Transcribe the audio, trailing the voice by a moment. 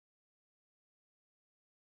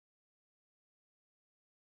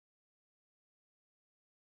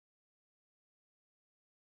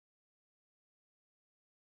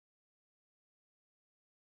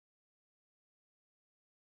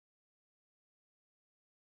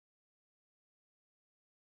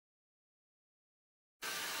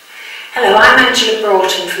Hello, I'm Angela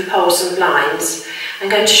Broughton from Poles and Blinds. I'm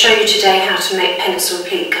going to show you today how to make pencil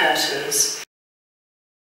pleat curtains.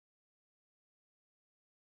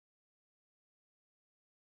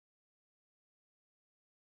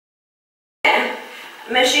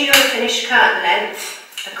 Measure your finished curtain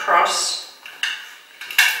length across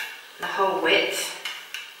the whole width,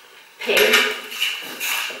 pin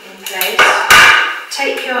in place,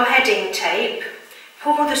 take your heading tape,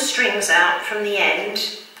 pull the strings out from the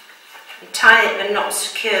end, and tie the knot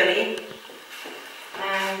securely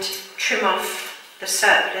and trim off the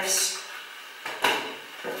surplus.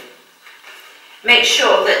 Make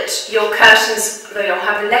sure that your curtains, you'll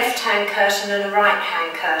have a left-hand curtain and a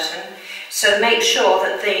right-hand curtain, so make sure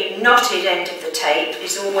that the knotted end of the tape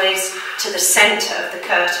is always to the centre of the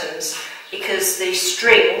curtains, because the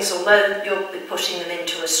strings, although you'll be putting them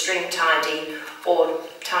into a string tidy or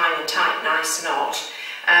tying a tight nice knot,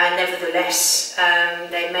 nevertheless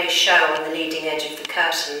they may show on the leading edge of the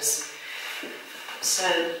curtains.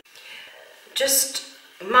 So just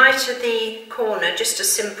mitre the corner, just a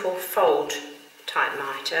simple fold type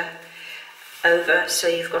mitre over, so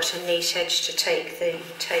you've got a neat edge to take the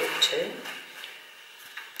tape to.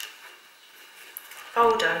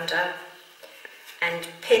 Fold under and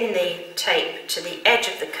pin the tape to the edge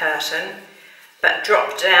of the curtain, but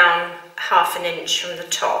drop down ½ inch from the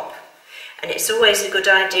top. And it's always a good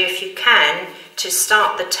idea, if you can, to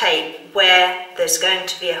start the tape where there's going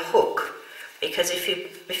to be a hook, because if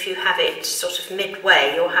you have it sort of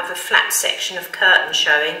midway, you'll have a flat section of curtain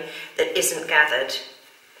showing that isn't gathered.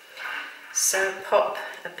 So pop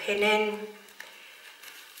a pin in,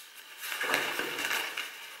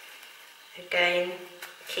 again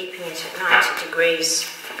keeping it at 90 degrees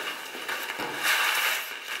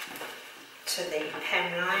to the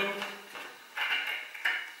hemline.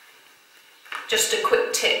 Just a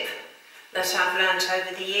quick tip that I've learnt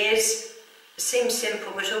over the years. It seems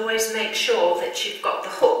simple, but always make sure that you've got the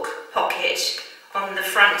hook pocket on the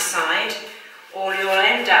front side, or you'll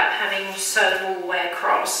end up having sewn all the way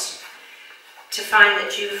across, to find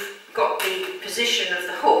that you've got the position of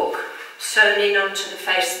the hook sewn in onto the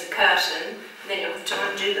face of the curtain, and then you'll have to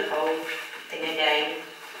undo the whole thing again.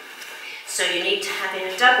 So you need to have in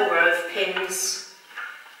a double row of pins,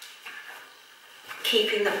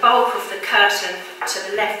 keeping the bulk of the curtain to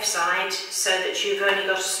the left side, so that you've only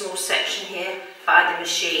got a small section here by the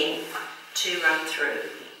machine to run through.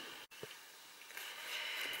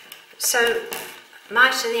 So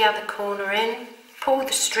mitre the other corner in, pull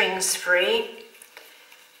the strings free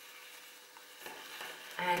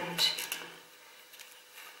and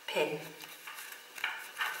pin.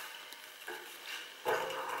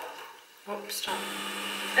 Oops, stop.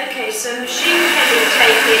 Okay, so machine heading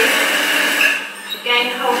tape in,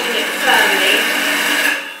 again holding it firmly,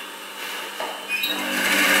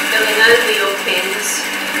 going over your pins,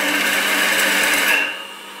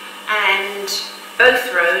 and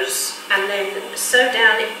both rows, and then sew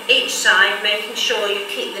down each side, making sure you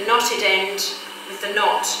keep the knotted end with the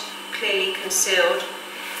knot clearly concealed,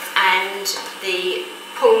 and the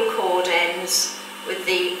pull cord ends with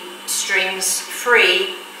the strings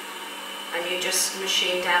free, and you just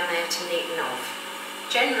machine down there to neaten off.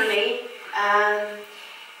 Generally,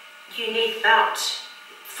 you need about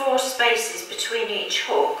 4 spaces between each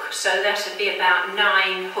hook, so that would be about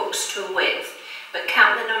 9 hooks to a width. But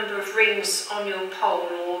count the number of rings on your pole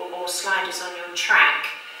or sliders on your track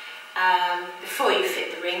before you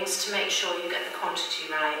fit the rings, to make sure you get the quantity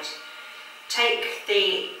right. Take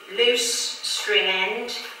the loose string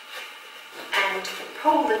end and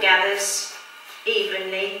pull the gathers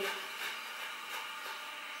evenly.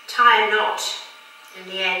 Tie a knot in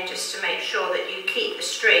the end just to make sure that you keep the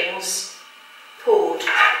strings pulled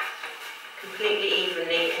completely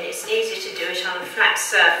evenly, and it's easy to do it on a flat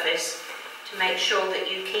surface to make sure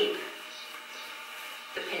that you keep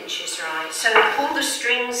the pinches right. So pull the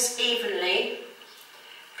strings evenly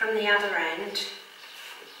from the other end,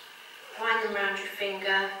 wind them around your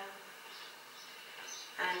finger,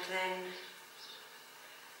 and then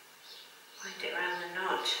wind it around the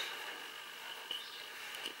knot.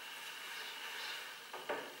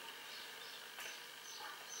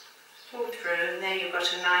 Pull through, and there you've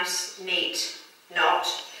got a nice neat knot.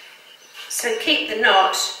 So keep the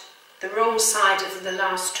knot the wrong side of the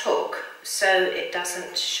last hook, so it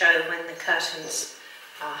doesn't show when the curtains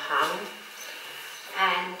are hung.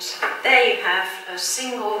 And there you have a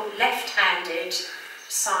single left-handed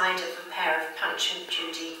side of a pair of Punch and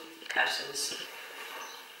Judy curtains.